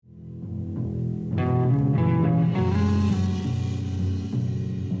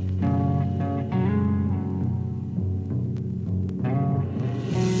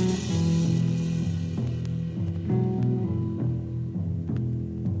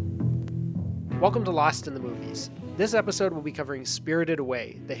Welcome to Lost in the Movies. This episode will be covering Spirited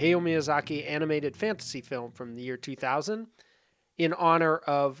Away, the Hayao Miyazaki animated fantasy film from the year 2000, in honor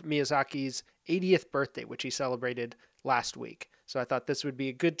of Miyazaki's 80th birthday, which he celebrated last week. So I thought this would be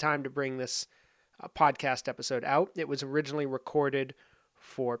a good time to bring this podcast episode out. It was originally recorded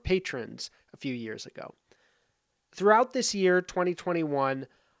for patrons a few years ago. Throughout this year, 2021,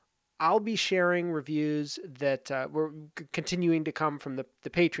 I'll be sharing reviews that were continuing to come from the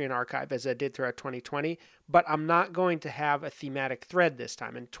Patreon archive as I did throughout 2020, but I'm not going to have a thematic thread this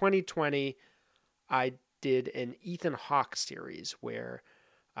time. In 2020, I did an Ethan Hawke series where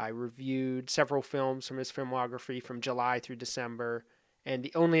I reviewed several films from his filmography from July through December, and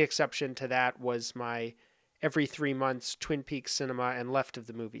the only exception to that was my every 3 months Twin Peaks Cinema and Left of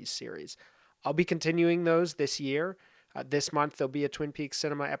the Movies series. I'll be continuing those this year. This month, there'll be a Twin Peaks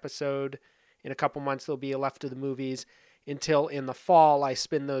Cinema episode. In a couple months, there'll be a Left of the Movies. Until in the fall, I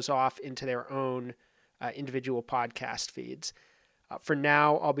spin those off into their own individual podcast feeds. For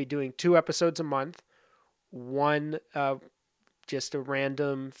now, I'll be doing 2 episodes a month. One, just a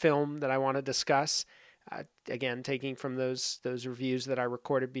random film that I want to discuss. Again, taking from those reviews that I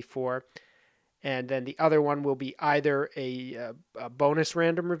recorded before. And then the other one will be either a bonus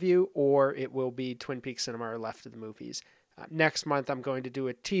random review or it will be Twin Peaks Cinema or Left of the Movies. Next month, I'm going to do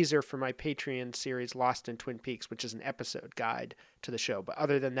a teaser for my Patreon series, Lost in Twin Peaks, which is an episode guide to the show. But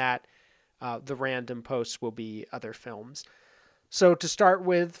other than that, the random posts will be other films. So to start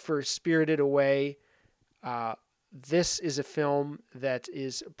with, for Spirited Away, this is a film that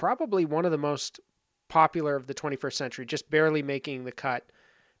is probably one of the most popular of the 21st century, just barely making the cut.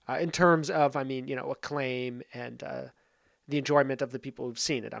 In terms of, acclaim and the enjoyment of the people who've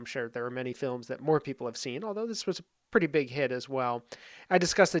seen it. I'm sure there are many films that more people have seen, although this was a pretty big hit as well. I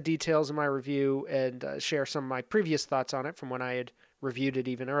discuss the details in my review and share some of my previous thoughts on it from when I had reviewed it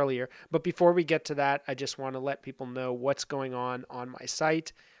even earlier. But before we get to that, I just want to let people know what's going on my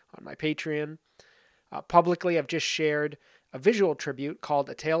site, on my Patreon. Publicly, I've just shared a visual tribute called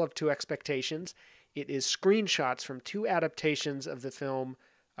A Tale of Two Expectations. It is screenshots from 2 adaptations of the film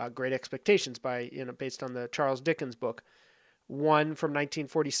Great Expectations based on the Charles Dickens book. One from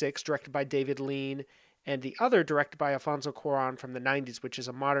 1946, directed by David Lean, and the other directed by Alfonso Cuarón from the 90s, which is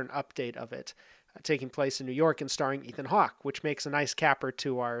a modern update of it, taking place in New York and starring Ethan Hawke, which makes a nice capper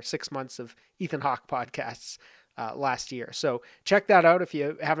to our 6 months of Ethan Hawke podcasts last year. So check that out if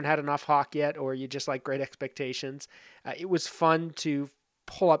you haven't had enough Hawke yet, or you just like Great Expectations. It was fun to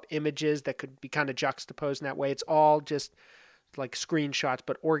pull up images that could be kind of juxtaposed in that way. It's all just like screenshots,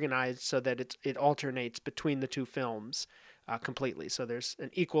 but organized so that it alternates between the 2 films completely. So there's an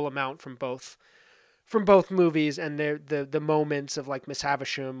equal amount from both movies, and the moments of like Miss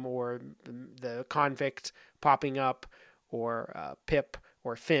Havisham or the convict popping up, or Pip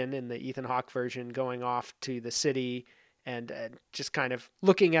or Finn in the Ethan Hawke version going off to the city, and just kind of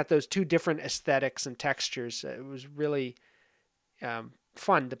looking at those 2 different aesthetics and textures. It was really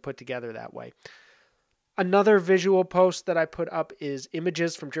fun to put together that way. Another visual post that I put up is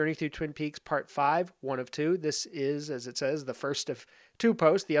images from Journey Through Twin Peaks Part 5, 1 of 2. This is, as it says, the first of 2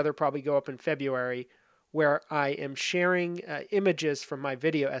 posts. The other probably go up in February, where I am sharing images from my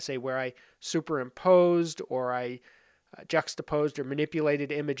video essay where I superimposed or I juxtaposed or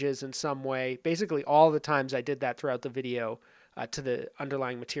manipulated images in some way. Basically, all the times I did that throughout the video to the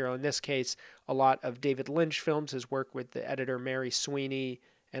underlying material. In this case, a lot of David Lynch films, his work with the editor Mary Sweeney,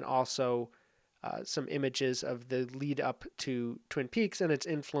 and also some images of the lead up to Twin Peaks and its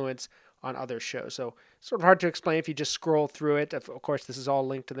influence on other shows. So sort of hard to explain if you just scroll through it. Of course, this is all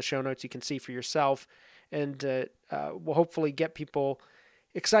linked in the show notes. You can see for yourself, and we'll hopefully get people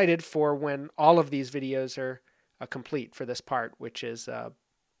excited for when all of these videos are complete for this part, which is a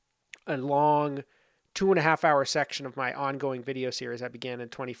long 2.5-hour section of my ongoing video series I began in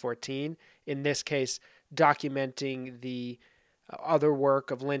 2014. In this case, documenting the other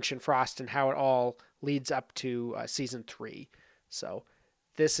work of Lynch and Frost and how it all leads up to season 3. So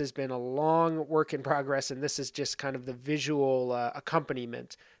this has been a long work in progress, and this is just kind of the visual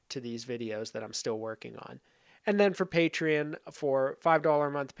accompaniment to these videos that I'm still working on. And then for Patreon, for $5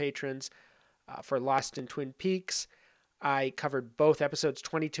 a month patrons, for Lost in Twin Peaks, I covered both episodes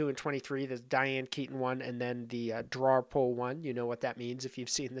 22 and 23, the Diane Keaton one, and then the drawer pull one. You know what that means if you've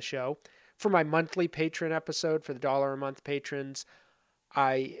seen the show. For my monthly patron episode, for the $1 a month patrons,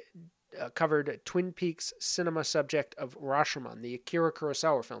 I covered a Twin Peaks Cinema subject of Rashomon, the Akira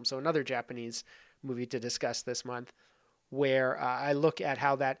Kurosawa film, so another Japanese movie to discuss this month, where I look at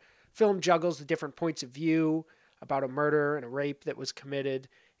how that film juggles the different points of view about a murder and a rape that was committed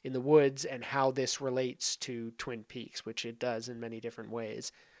in the woods and how this relates to Twin Peaks, which it does in many different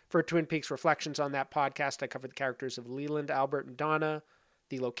ways. For Twin Peaks Reflections on that podcast, I covered the characters of Leland, Albert, and Donna,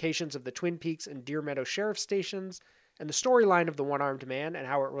 the locations of the Twin Peaks and Deer Meadow Sheriff stations, and the storyline of the One-Armed Man and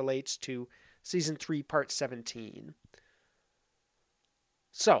how it relates to Season 3, Part 17.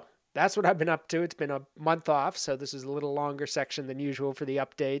 So, that's what I've been up to. It's been a month off, so this is a little longer section than usual for the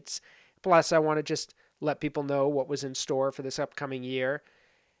updates. Plus, I want to just let people know what was in store for this upcoming year.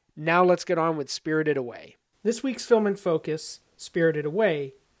 Now let's get on with Spirited Away. This week's film in focus, Spirited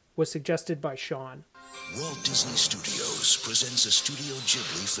Away, was suggested by Sean. Walt Disney Studios presents a Studio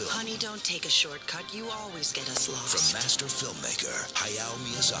Ghibli film. Honey, don't take a shortcut. You always get us lost. From master filmmaker Hayao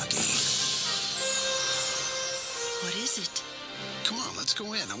Miyazaki. What is it? Come on, let's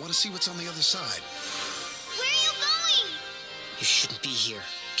go in. I want to see what's on the other side. Where are you going? You shouldn't be here.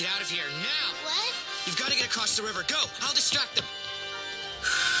 Get out of here now! What? You've got to get across the river. Go! I'll distract them.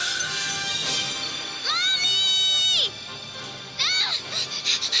 Mommy! Ah!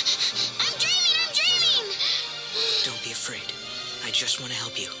 I'm dreaming! Don't be afraid. I just want to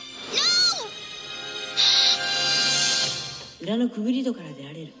help you. No! 裏のくぐり戸から出ら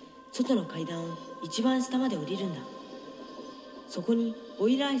れる外の階段を一番下まで降りるんだ。そこにボ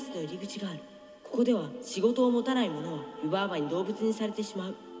イラー室の入り口がある。ここでは仕事を持たない者は湯婆婆に動物にされてしま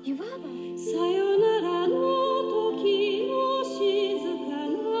う。湯婆婆？さよならの時の静か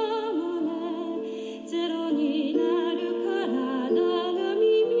な胸ゼロになる体が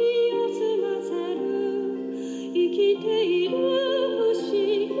耳を澄ませる生きている不思議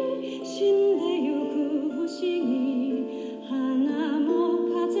死んでゆく不思議花も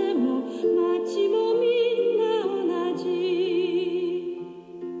風も街もみんな同じ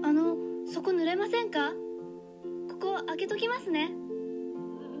そこ濡れませんか？ここ開けときますね。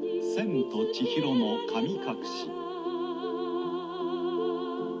千と千尋の神隠し。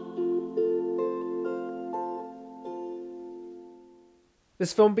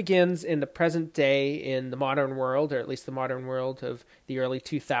This film begins in the present day in the modern world, or at least the modern world of the early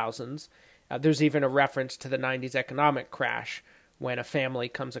 2000s. There's even a reference to the 90s economic crash when a family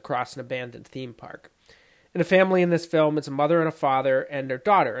comes across an abandoned theme park. And a family in this film is a mother and a father and their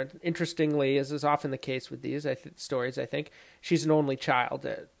daughter. And interestingly, as is often the case with these stories, I think, she's an only child.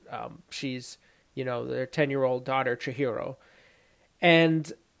 She's, their 10-year-old daughter, Chihiro.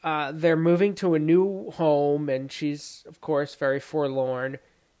 And they're moving to a new home, and she's, of course, very forlorn.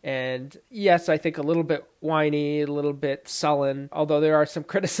 And yes, I think a little bit whiny, a little bit sullen, although there are some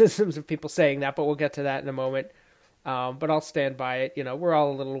criticisms of people saying that, but we'll get to that in a moment. But I'll stand by it. We're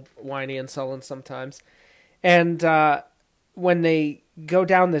all a little whiny and sullen sometimes. And when they go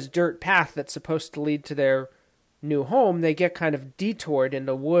down this dirt path that's supposed to lead to their new home, they get kind of detoured in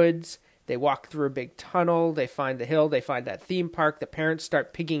the woods. They walk through a big tunnel. They find the hill. They find that theme park. The parents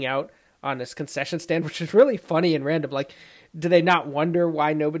start pigging out on this concession stand, which is really funny and random. Like, do they not wonder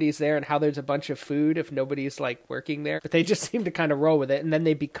why nobody's there and how there's a bunch of food if nobody's, working there? But they just seem to kind of roll with it, and then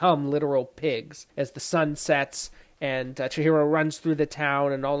they become literal pigs as the sun sets. And Chihiro runs through the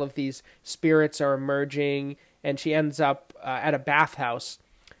town, and all of these spirits are emerging, and she ends up at a bathhouse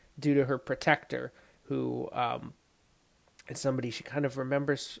due to her protector, who is somebody she kind of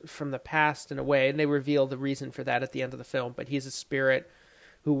remembers from the past in a way, and they reveal the reason for that at the end of the film. But he's a spirit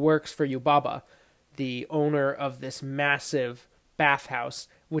who works for Yubaba, the owner of this massive bathhouse,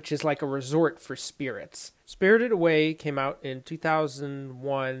 which is like a resort for spirits. Spirited Away came out in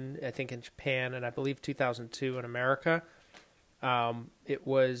 2001, I think, in Japan, and I believe 2002 in America. It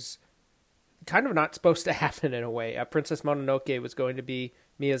was kind of not supposed to happen in a way. Princess Mononoke was going to be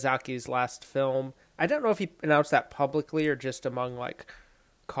Miyazaki's last film. I don't know if he announced that publicly or just among,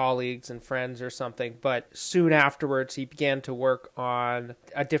 colleagues and friends or something, but soon afterwards he began to work on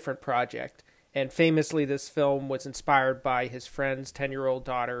a different project. And famously, this film was inspired by his friend's 10-year-old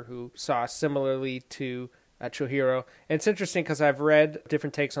daughter, who saw similarly to Chihiro. And it's interesting because I've read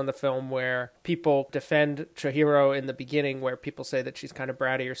different takes on the film where people defend Chihiro in the beginning, where people say that she's kind of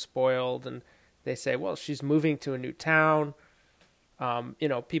bratty or spoiled, and they say, well, she's moving to a new town.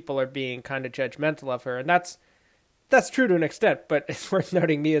 People are being kind of judgmental of her, and that's true to an extent, but it's worth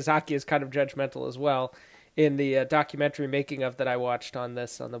noting Miyazaki is kind of judgmental as well. In the documentary making of that I watched on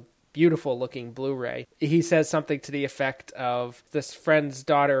the beautiful looking Blu-ray, he says something to the effect of this friend's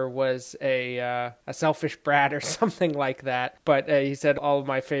daughter was a selfish brat or something like that. But he said all of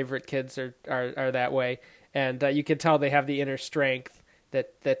my favorite kids are that way, and you can tell they have the inner strength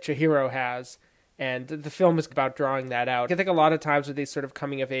that Chihiro has. And the film is about drawing that out. I think a lot of times with these sort of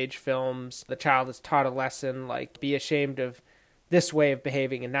coming-of-age films, the child is taught a lesson, like, be ashamed of this way of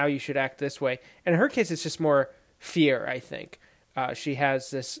behaving, and now you should act this way. And in her case, it's just more fear, I think. She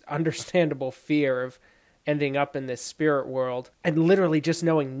has this understandable fear of ending up in this spirit world and literally just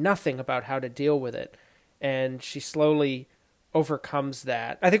knowing nothing about how to deal with it. And she slowly overcomes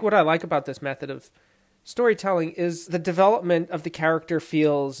that. I think what I like about this method of storytelling is the development of the character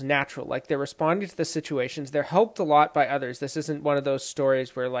feels natural. Like they're responding to the situations. They're helped a lot by others. This isn't one of those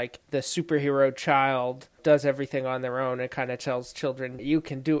stories where like the superhero child does everything on their own and kind of tells children, you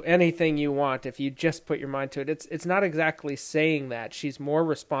can do anything you want if you just put your mind to it. It's not exactly saying that. She's more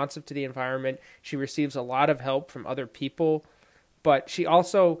responsive to the environment. She receives a lot of help from other people. But she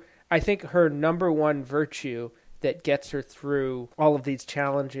also, I think her number one virtue that gets her through all of these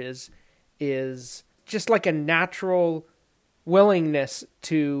challenges is just like a natural willingness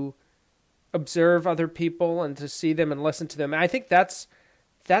to observe other people and to see them and listen to them. And I think that's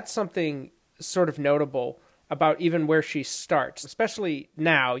something sort of notable about even where she starts, especially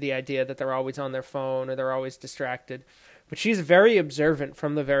now, the idea that they're always on their phone or they're always distracted. But she's very observant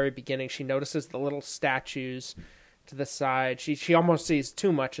from the very beginning. She notices the little statues to the side. She almost sees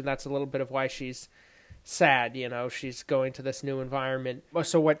too much, and that's a little bit of why she's sad, she's going to this new environment.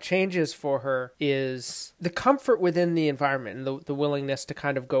 So what changes for her is the comfort within the environment and the willingness to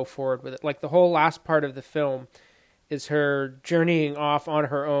kind of go forward with it. Like the whole last part of the film is her journeying off on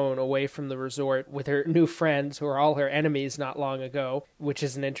her own away from the resort with her new friends who are all her enemies not long ago, which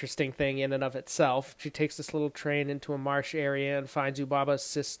is an interesting thing in and of itself. She takes this little train into a marsh area and finds Yubaba's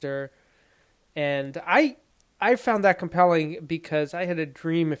sister. And I found that compelling because I had a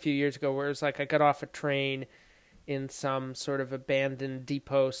dream a few years ago where it was like I got off a train in some sort of abandoned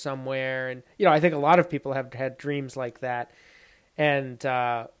depot somewhere. And, I think a lot of people have had dreams like that. And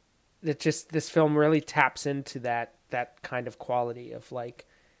this film really taps into that kind of quality of like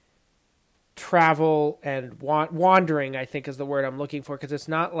travel and wandering, I think is the word I'm looking for. Because it's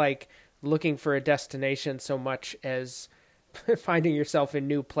not like looking for a destination so much as finding yourself in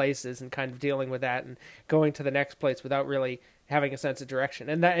new places and kind of dealing with that and going to the next place without really having a sense of direction.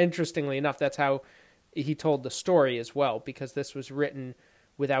 And that, interestingly enough, that's how he told the story as well, because this was written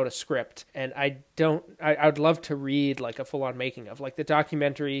without a script. And I would love to read like a full-on making of like the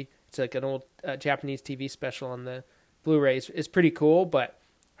documentary. It's like an old Japanese TV special on the Blu-rays. Is pretty cool, but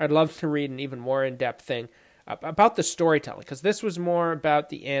I'd love to read an even more in-depth thing about the storytelling, because this was more about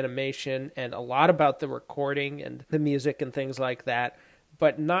the animation and a lot about the recording and the music and things like that,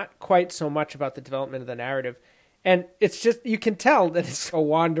 but not quite so much about the development of the narrative. And it's just, you can tell that it's a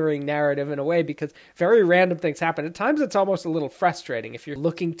wandering narrative in a way because very random things happen. At times it's almost a little frustrating if you're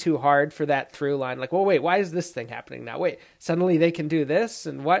looking too hard for that through line. Like, well, wait, why is this thing happening now? Wait, suddenly they can do this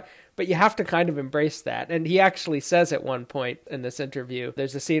and what? But you have to kind of embrace that. And he actually says at one point in this interview,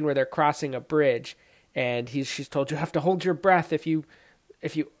 there's a scene where they're crossing a bridge and she's told, you have to hold your breath. If you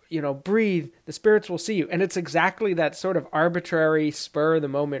breathe, the spirits will see you. And it's exactly that sort of arbitrary spur of the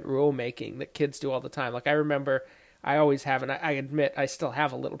moment rule making that kids do all the time. Like I remember, I always have, and I admit I still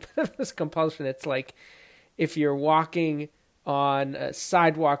have a little bit of this compulsion. It's like if you're walking on a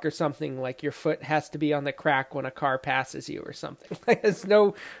sidewalk or something, like your foot has to be on the crack when a car passes you or something. Like there's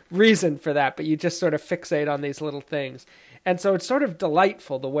no reason for that, but you just sort of fixate on these little things. And so it's sort of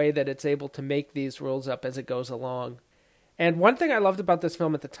delightful the way that it's able to make these rules up as it goes along. And one thing I loved about this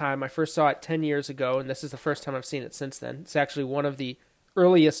film at the time, I first saw it 10 years ago, and this is the first time I've seen it since then. It's actually one of the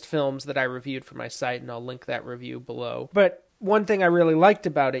earliest films that I reviewed for my site, and I'll link that review below. But one thing I really liked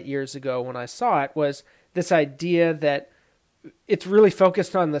about it years ago when I saw it was this idea that it's really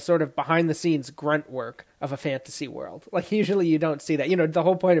focused on the sort of behind-the-scenes grunt work of a fantasy world. Like, usually you don't see that. The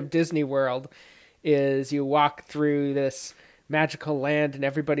whole point of Disney World is you walk through this magical land and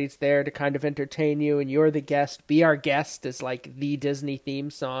everybody's there to kind of entertain you and you're the guest. Be Our Guest is like the Disney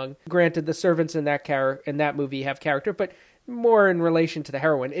theme song. Granted, the servants in that movie have character, but more in relation to the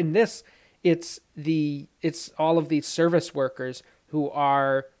heroine. In this, it's all of these service workers who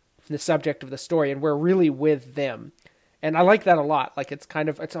are the subject of the story, and we're really with them. And I like that a lot. Like it's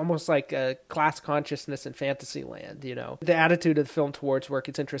almost like a class consciousness in Fantasyland, The attitude of the film towards work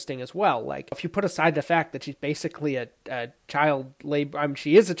is interesting as well. Like if you put aside the fact that she's basically a child labor,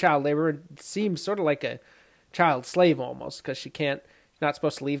 she is a child laborer, and seems sort of like a child slave almost, because not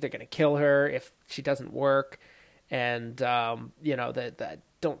supposed to leave. They're going to kill her if she doesn't work. And, that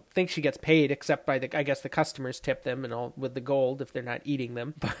don't think she gets paid except by I guess the customers tip them and all with the gold if they're not eating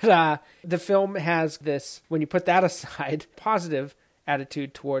them. But the film has this, when you put that aside, positive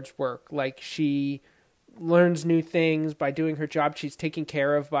attitude towards work. Like she learns new things by doing her job. She's taken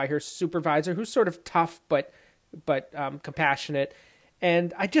care of by her supervisor, who's sort of tough but compassionate.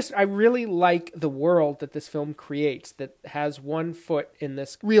 And I really like the world that this film creates, that has one foot in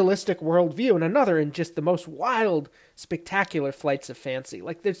this realistic worldview and another in just the most wild, spectacular flights of fancy.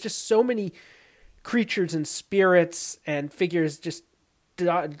 Like, there's just so many creatures and spirits and figures just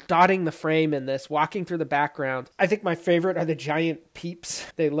dotting the frame in this, walking through the background. I think my favorite are the giant peeps.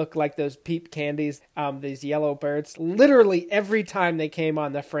 They look like those peep candies, these yellow birds. Literally every time they came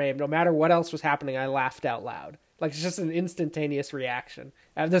on the frame, no matter what else was happening, I laughed out loud. Like, it's just an instantaneous reaction.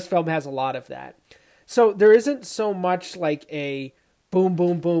 And this film has a lot of that. So there isn't so much like a boom,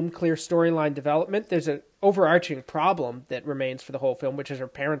 boom, boom, clear storyline development. There's an overarching problem that remains for the whole film, which is her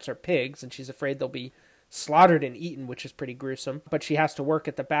parents are pigs, and she's afraid they'll be slaughtered and eaten, which is pretty gruesome. But she has to work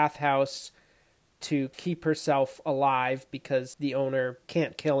at the bathhouse to keep herself alive because the owner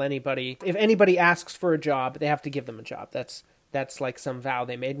can't kill anybody. If anybody asks for a job, they have to give them a job. That's like some vow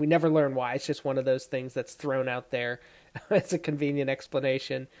they made. We never learn why. It's just one of those things that's thrown out there. It's a convenient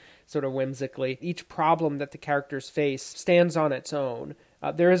explanation, sort of whimsically. Each problem that the characters face stands on its own.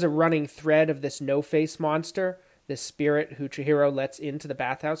 There is a running thread of this no-face monster, this spirit who Chihiro lets into the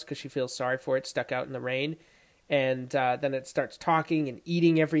bathhouse because she feels sorry for it, stuck out in the rain. And then it starts talking and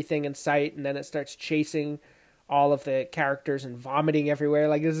eating everything in sight, and then it starts chasing all of the characters and vomiting everywhere.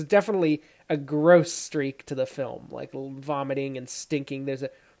 Like, there's definitely a gross streak to the film, like vomiting and stinking. There's a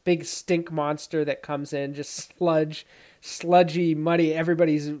big stink monster that comes in, just sludgy, muddy.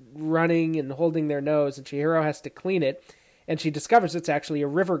 Everybody's running and holding their nose, and Chihiro has to clean it. And she discovers it's actually a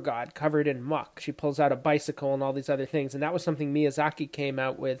river god covered in muck. She pulls out a bicycle and all these other things. And that was something Miyazaki came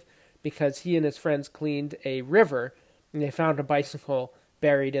out with because he and his friends cleaned a river, and they found a bicycle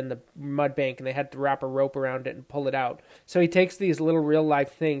buried in the mud bank, and they had to wrap a rope around it and pull it out. So he takes these little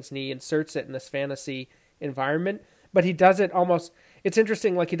real-life things, and he inserts it in this fantasy environment. But he does it almost... It's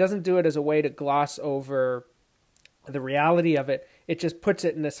interesting, like, he doesn't do it as a way to gloss over the reality of it. It just puts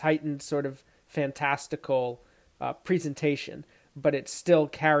it in this heightened sort of fantastical presentation, but it still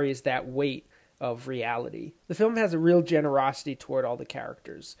carries that weight of reality. The film has a real generosity toward all the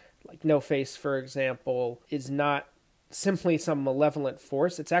characters. Like No-Face, for example, is not simply some malevolent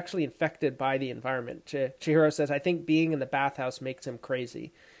force. It's actually infected by the environment. Chihiro says, I think being in the bathhouse makes him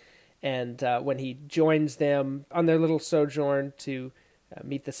crazy. And when he joins them on their little sojourn to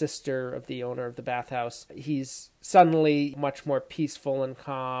meet the sister of the owner of the bathhouse, he's suddenly much more peaceful and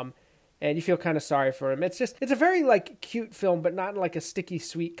calm, and you feel kind of sorry for him. It's a very, like, cute film, but not in, like, a sticky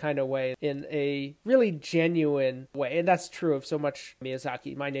sweet kind of way, in a really genuine way. And that's true of so much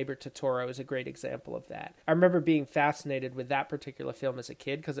Miyazaki. My Neighbor Totoro is a great example of that. I remember being fascinated with that particular film as a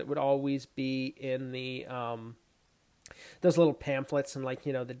kid, because it would always be in the, those little pamphlets and, like,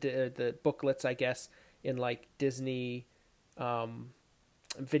 you know, the booklets, I guess, in, like, Disney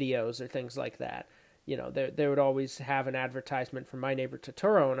videos or things like that. You know, they would always have an advertisement for My Neighbor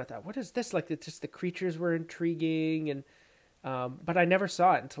Totoro, and I thought, what is this? Like, it's just the creatures were intriguing, and but I never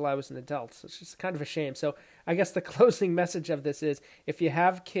saw it until I was an adult, so it's just kind of a shame. So I guess the closing message of this is, if you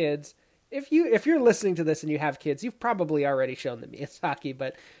have kids, if you're listening to this and you have kids, you've probably already shown them Miyazaki,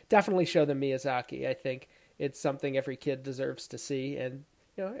 but definitely show them Miyazaki. I think it's something every kid deserves to see, and,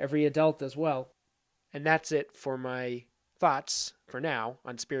 you know, every adult as well. And that's it for my thoughts for now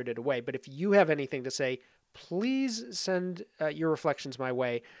on Spirited Away. But if you have anything to say, please send your reflections my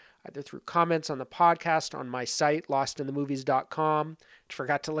way, either through comments on the podcast on my site, lostinthemovies.com, which I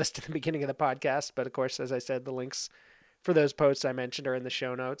forgot to list at the beginning of the podcast. But of course, as I said, the links for those posts I mentioned are in the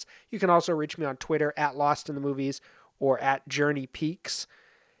show notes. You can also reach me on Twitter at lostinthemovies or at journeypeaks.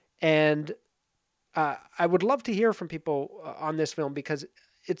 And I would love to hear from people on this film, because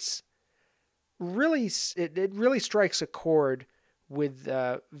it's really, it really strikes a chord with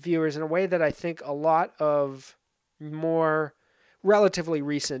viewers in a way that I think a lot of more relatively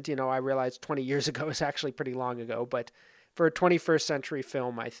recent, you know, I realized 20 years ago is actually pretty long ago, but for a 21st century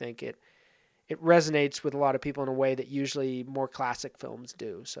film, I think it resonates with a lot of people in a way that usually more classic films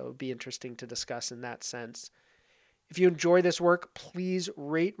do. So it'd be interesting to discuss in that sense. If you enjoy this work, please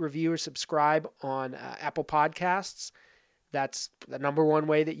rate, review, or subscribe on Apple Podcasts. That's the number one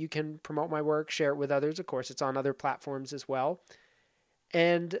way that you can promote my work, share it with others. Of course, it's on other platforms as well.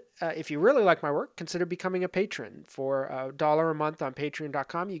 And if you really like my work, consider becoming a patron. For $1 a month on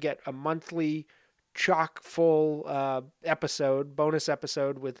patreon.com, you get a monthly chock-full episode, bonus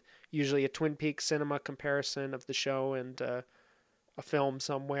episode, with usually a Twin Peaks cinema comparison of the show and a film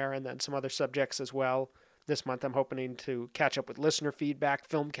somewhere, and then some other subjects as well. This month, I'm hoping to catch up with listener feedback,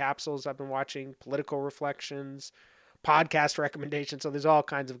 film capsules I've been watching, political reflections, podcast recommendations. So there's all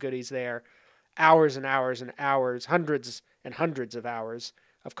kinds of goodies there. Hours and hours and hours, hundreds and hundreds of hours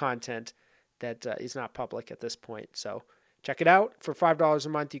of content that is not public at this point. So Check it out. For $5 a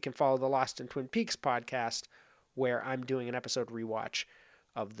month, you can follow the Lost in Twin Peaks podcast, where I'm doing an episode rewatch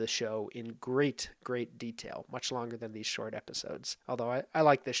of the show in great, great detail, much longer than these short episodes. Although I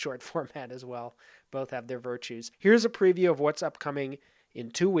like this short format as well. Both have their virtues. Here's a preview of what's upcoming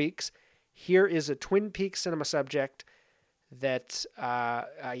in 2 weeks. Here is a Twin Peaks cinema subject that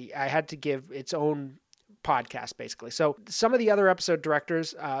I had to give its own podcast, basically. So some of the other episode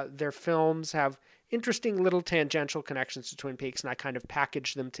directors, their films have interesting little tangential connections to Twin Peaks, and I kind of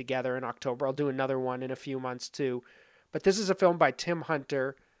packaged them together in October. I'll do another one in a few months too. But this is a film by Tim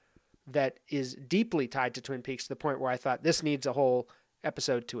Hunter that is deeply tied to Twin Peaks to the point where I thought this needs a whole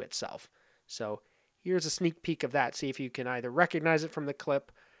episode to itself. So here's a sneak peek of that. See if you can either recognize it from the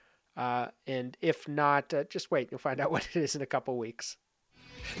clip, and if not, just wait. You'll find out what it is in a couple weeks.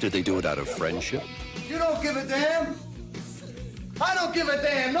 Did they do it out of friendship? You don't give a damn. I don't give a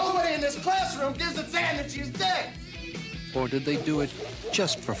damn. Nobody in this classroom gives a damn that she's dead. Or did they do it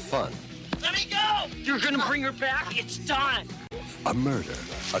just for fun? Let me go! You're gonna bring her back? It's done! A murder,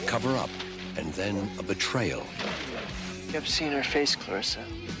 a cover-up, and then a betrayal. You kept seeing her face, Clarissa.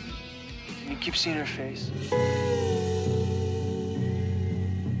 And you keep seeing her face.